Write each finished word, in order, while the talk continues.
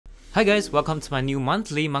Hi guys, welcome to my new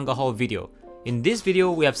monthly manga haul video. In this video,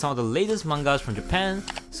 we have some of the latest mangas from Japan,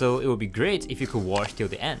 so it would be great if you could watch till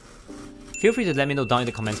the end. Feel free to let me know down in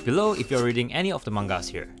the comments below if you're reading any of the mangas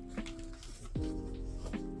here.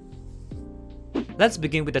 Let's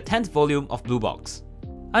begin with the 10th volume of Blue Box.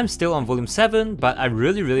 I'm still on volume 7, but I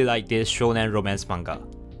really like this shonen romance manga.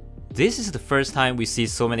 This is the first time we see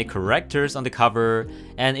so many characters on the cover,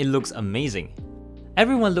 and it looks amazing.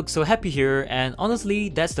 Everyone looks so happy here, and honestly,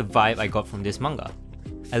 that's the vibe I got from this manga.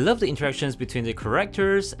 I love the interactions between the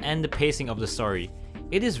characters and the pacing of the story.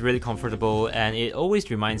 It is really comfortable and it always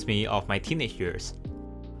reminds me of my teenage years.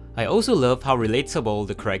 I also love how relatable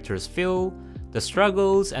the characters feel, the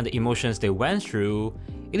struggles and the emotions they went through.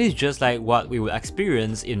 It is just like what we will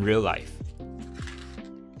experience in real life.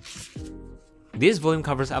 This volume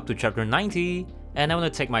covers up to chapter 90, and I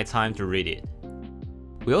want to take my time to read it.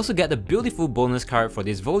 We also get a beautiful bonus card for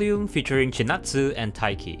this volume featuring Chinatsu and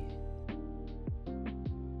Taiki.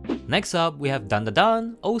 Next up, we have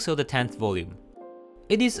Dandadan, also the 10th volume.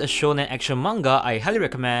 It is a shonen action manga I highly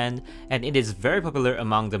recommend, and it is very popular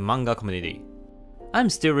among the manga community. I'm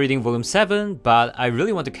still reading volume 7, but I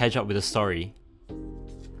really want to catch up with the story.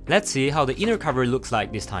 Let's see how the inner cover looks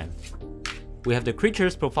like this time. We have the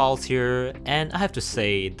creatures' profiles here, and I have to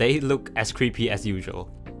say, they look as creepy as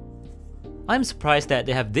usual. I'm surprised that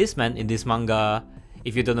they have this man in this manga.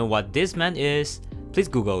 If you don't know what this man is, please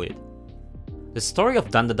Google it. The story of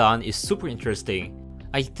Dandadan is super interesting.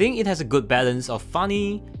 I think it has a good balance of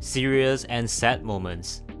funny, serious, and sad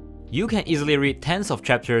moments. You can easily read tens of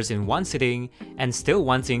chapters in one sitting and still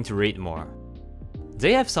wanting to read more.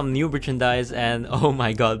 They have some new merchandise and oh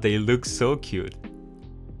my god, they look so cute.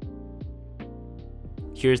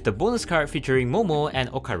 Here's the bonus card featuring Momo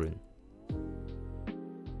and Okarun.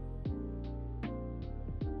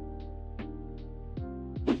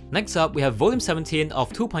 Next up, we have volume 17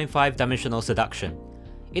 of 2.5 Dimensional Seduction.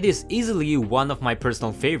 It is easily one of my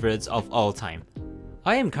personal favorites of all time.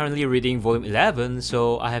 I am currently reading volume 11,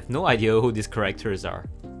 so I have no idea who these characters are.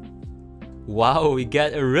 Wow, we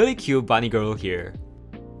get a really cute bunny girl here.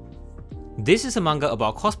 This is a manga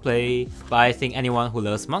about cosplay, but I think anyone who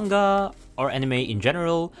loves manga or anime in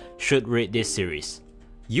general should read this series.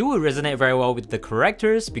 You will resonate very well with the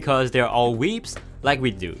characters because they are all weeps like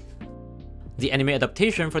we do. The anime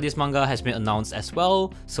adaptation for this manga has been announced as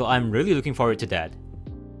well, so I'm really looking forward to that.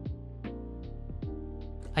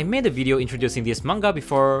 I made a video introducing this manga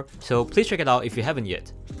before, so please check it out if you haven't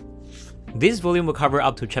yet. This volume will cover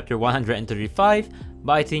up to chapter 135,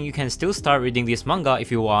 but I think you can still start reading this manga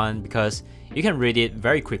if you want because you can read it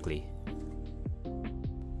very quickly.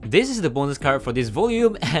 This is the bonus card for this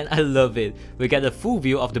volume and I love it. We get a full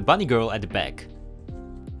view of the bunny girl at the back.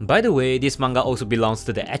 By the way, this manga also belongs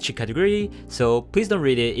to the ecchi category, so please don't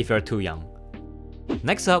read it if you are too young.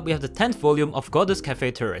 Next up, we have the 10th volume of Goddess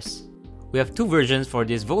Café Terrace. We have two versions for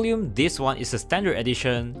this volume. This one is the standard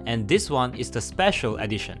edition, and this one is the special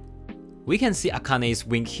edition. We can see Akane's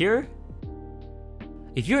wing here.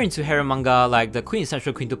 If you're into harem manga like the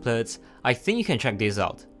quintessential quintuplets, I think you can check this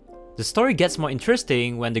out. The story gets more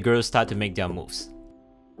interesting when the girls start to make their moves.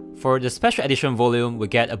 For the special edition volume, we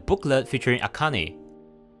get a booklet featuring Akane.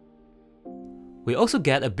 We also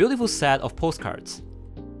get a beautiful set of postcards.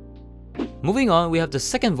 Moving on, we have the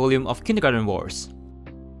second volume of Kindergarten Wars.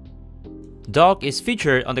 Dog is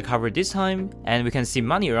featured on the cover this time, and we can see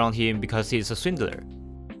money around him because he is a swindler.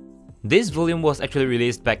 This volume was actually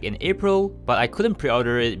released back in April, but I couldn't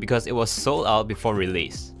pre-order it because it was sold out before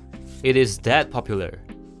release. It is that popular.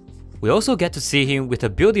 We also get to see him with a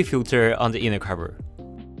beauty filter on the inner cover.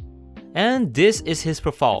 And this is his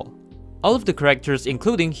profile. All of the characters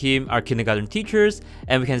including him are kindergarten teachers,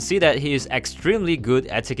 and we can see that he is extremely good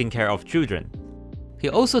at taking care of children. He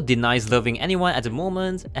also denies loving anyone at the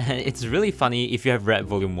moment, and it's really funny if you have read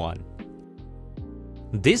volume 1.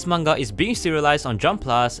 This manga is being serialized on Jump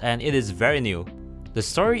Plus and it is very new. The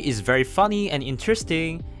story is very funny and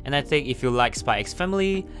interesting, and I think if you like Spy X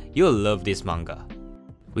Family, you'll love this manga.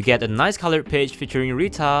 We get a nice colored page featuring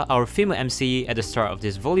Rita, our female MC, at the start of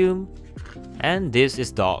this volume, and this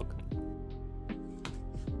is Dog.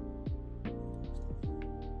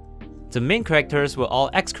 The main characters were all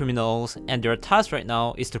ex-criminals, and their task right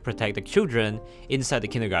now is to protect the children inside the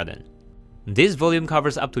kindergarten. This volume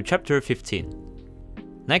covers up to chapter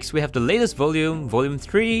 15. Next, we have the latest volume, volume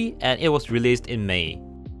 3, and it was released in May.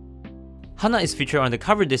 Hana is featured on the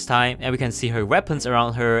cover this time, and we can see her weapons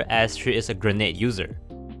around her as she is a grenade user.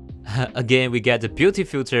 Again, we get the beauty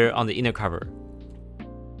filter on the inner cover.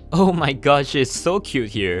 Oh my god, she is so cute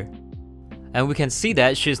here. And we can see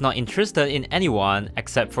that she's not interested in anyone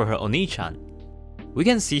except for her Oni-chan. We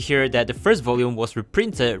can see here that the first volume was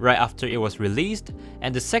reprinted right after it was released,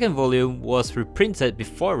 and the second volume was reprinted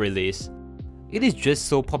before release. It is just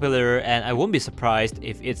so popular, and I won't be surprised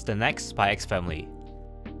if it's the next Spy X Family.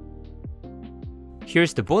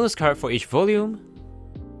 Here's the bonus card for each volume.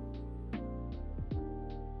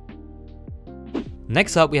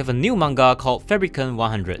 Next up, we have a new manga called Fabricant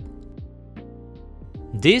 100.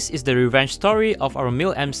 This is the revenge story of our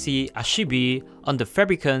male MC Ashibi on the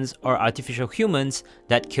Fabricants or artificial humans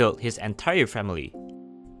that killed his entire family.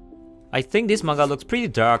 I think this manga looks pretty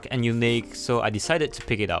dark and unique, so I decided to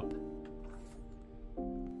pick it up.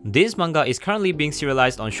 This manga is currently being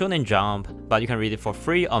serialized on Shonen Jump, but you can read it for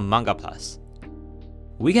free on Manga Plus.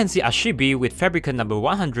 We can see Ashibi with Fabricant number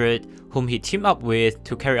 100, whom he teamed up with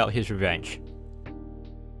to carry out his revenge.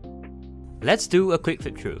 Let's do a quick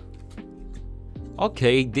flip through.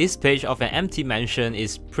 Okay, this page of an empty mansion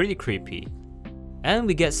is pretty creepy. And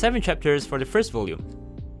we get 7 chapters for the first volume.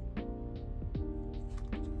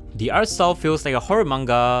 The art style feels like a horror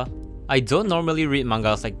manga. I don't normally read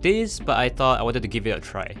mangas like this, but I thought I wanted to give it a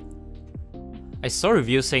try. I saw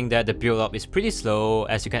reviews saying that the build up is pretty slow,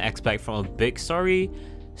 as you can expect from a big story.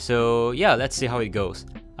 So yeah, let's see how it goes.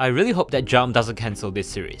 I really hope that Jump doesn't cancel this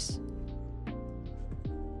series.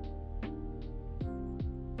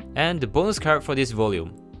 And the bonus card for this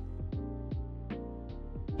volume.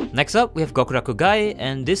 Next up, we have Gokurakugai,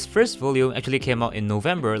 and this first volume actually came out in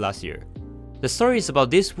November last year. The story is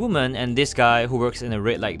about this woman and this guy who works in a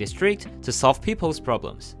red light district to solve people's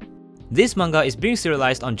problems. This manga is being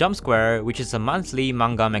serialized on Jump Square, which is a monthly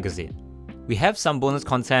manga magazine. We have some bonus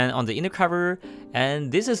content on the inner cover,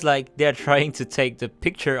 and this is like they're trying to take the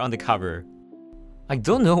picture on the cover. I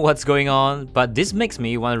don't know what's going on, but this makes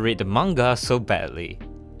me want to read the manga so badly.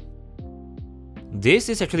 This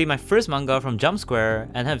is actually my first manga from Jump Square,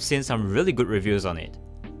 and have seen some really good reviews on it.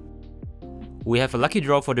 We have a lucky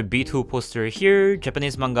draw for the B2 poster here.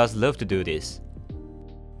 Japanese mangas love to do this.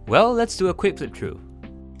 Well, let's do a quick flip through.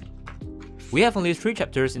 We have only 3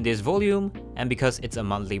 chapters in this volume, and because it's a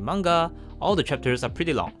monthly manga, all the chapters are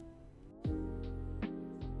pretty long.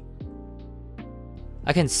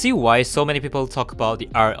 I can see why so many people talk about the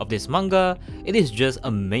art of this manga. It is just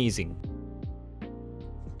amazing.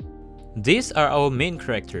 These are our main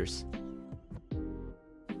characters.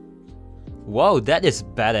 Wow, that is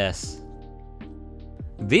badass.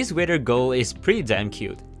 This waiter girl is pretty damn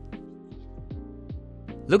cute.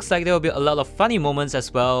 Looks like there will be a lot of funny moments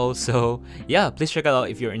as well, so yeah, please check it out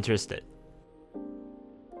if you're interested.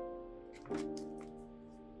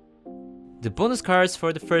 The bonus cards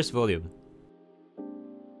for the first volume.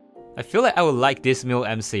 I feel like I would like this male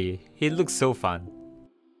MC, he looks so fun.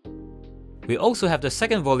 We also have the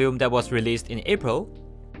second volume that was released in April.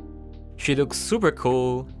 She looks super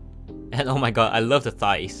cool, and oh my god, I love the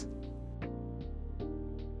thighs.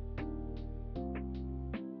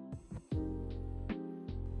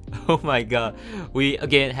 Oh my god, we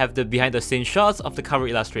again have the behind the scenes shots of the cover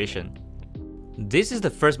illustration. This is the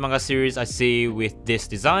first manga series I see with this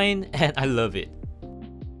design, and I love it.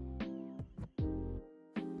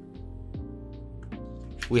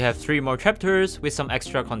 We have 3 more chapters with some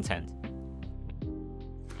extra content.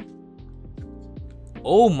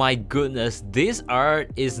 Oh my goodness, this art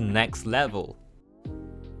is next level.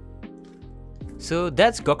 So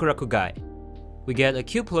that's Gokurakugai. We get a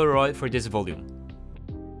cute Polaroid for this volume.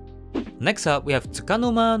 Next up, we have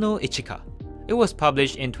Tsukanoma no Ichika. It was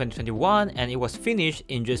published in 2021 and it was finished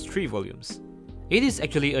in just 3 volumes. It is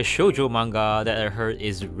actually a shoujo manga that I heard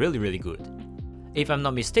is really good. If I'm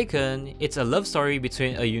not mistaken, it's a love story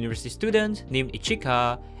between a university student named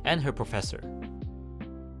Ichika and her professor.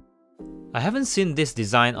 I haven't seen this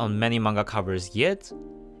design on many manga covers yet.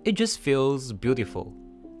 It just feels beautiful.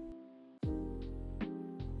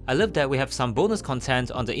 I love that we have some bonus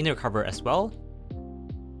content on the inner cover as well.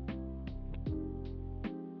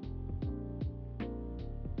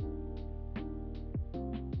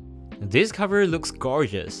 This cover looks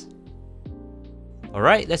gorgeous.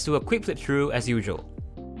 Alright, let's do a quick flip through as usual.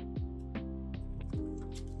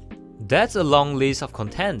 That's a long list of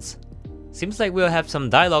contents. Seems like we'll have some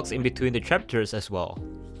dialogues in between the chapters as well.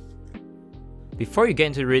 Before you get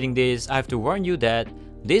into reading this, I have to warn you that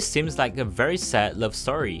this seems like a very sad love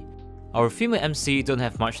story. Our female MC don't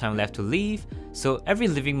have much time left to live, so every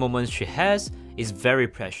living moment she has is very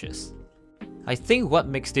precious. I think what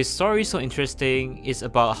makes this story so interesting is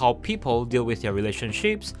about how people deal with their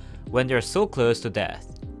relationships when they're so close to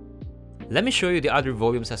death. Let me show you the other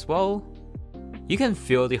volumes as well. You can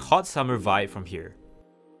feel the hot summer vibe from here.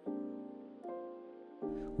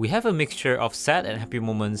 We have a mixture of sad and happy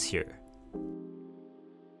moments here.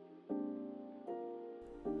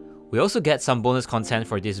 We also get some bonus content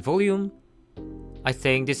for this volume. I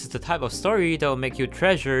think this is the type of story that will make you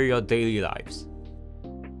treasure your daily lives.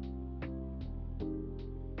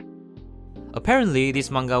 Apparently, this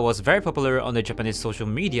manga was very popular on the Japanese social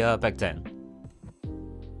media back then.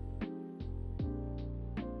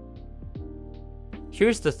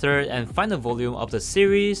 Here's the third and final volume of the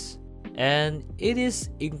series, and it is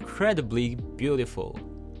incredibly beautiful.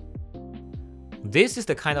 This is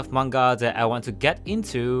the kind of manga that I want to get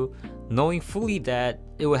into, knowing fully that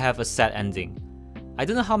it will have a sad ending. I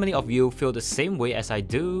don't know how many of you feel the same way as I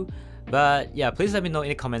do, but yeah, please let me know in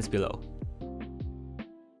the comments below.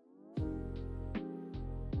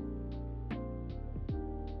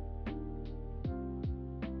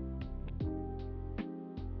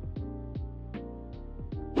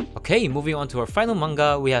 Okay, moving on to our final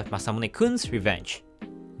manga, we have Masamune-kun's Revenge.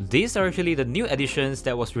 These are actually the new editions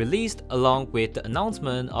that was released along with the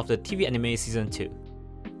announcement of the TV anime season 2.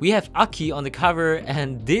 We have Aki on the cover,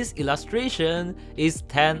 and this illustration is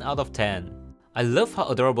 10 out of 10. I love how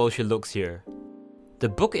adorable she looks here. The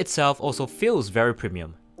book itself also feels very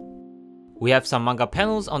premium. We have some manga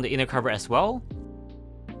panels on the inner cover as well.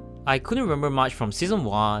 I couldn't remember much from season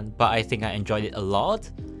 1, but I think I enjoyed it a lot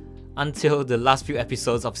until the last few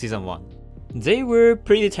episodes of season 1. They were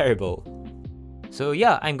pretty terrible. So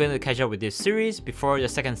yeah, I'm going to catch up with this series before the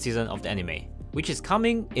second season of the anime, which is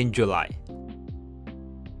coming in July.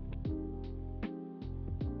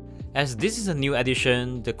 As this is a new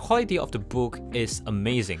edition, the quality of the book is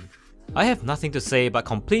amazing. I have nothing to say but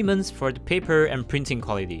compliments for the paper and printing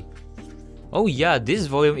quality. Oh yeah, this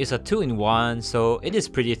volume is a 2-in-1, so it is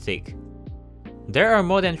pretty thick. There are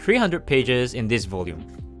more than 300 pages in this volume.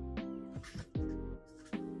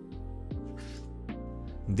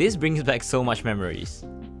 This brings back so much memories.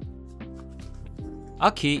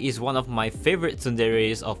 Aki is one of my favorite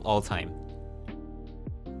tsunderes of all time.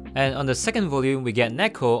 And on the second volume, we get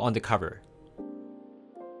Neko on the cover.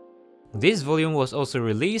 This volume was also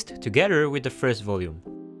released together with the first volume.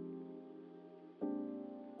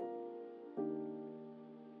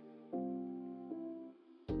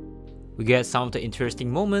 We get some of the interesting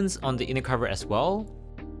moments on the inner cover as well.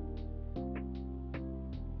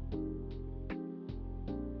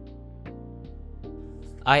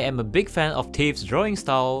 I am a big fan of Tave's drawing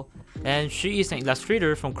style, and she is an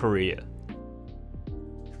illustrator from Korea.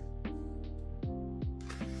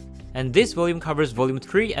 And this volume covers volume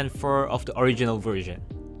 3 and 4 of the original version.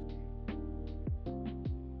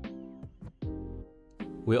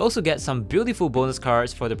 We also get some beautiful bonus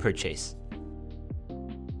cards for the purchase.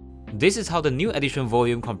 This is how the new edition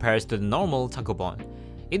volume compares to the normal tankobon.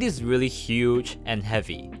 It is really huge and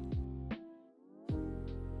heavy.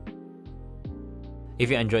 If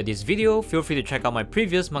you enjoyed this video, feel free to check out my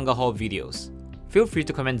previous manga haul videos. Feel free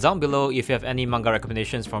to comment down below if you have any manga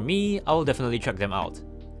recommendations for me, I will definitely check them out.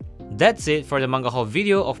 That's it for the manga haul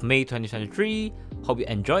video of May 2023, hope you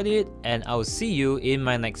enjoyed it, and I will see you in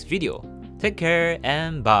my next video. Take care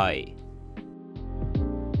and bye!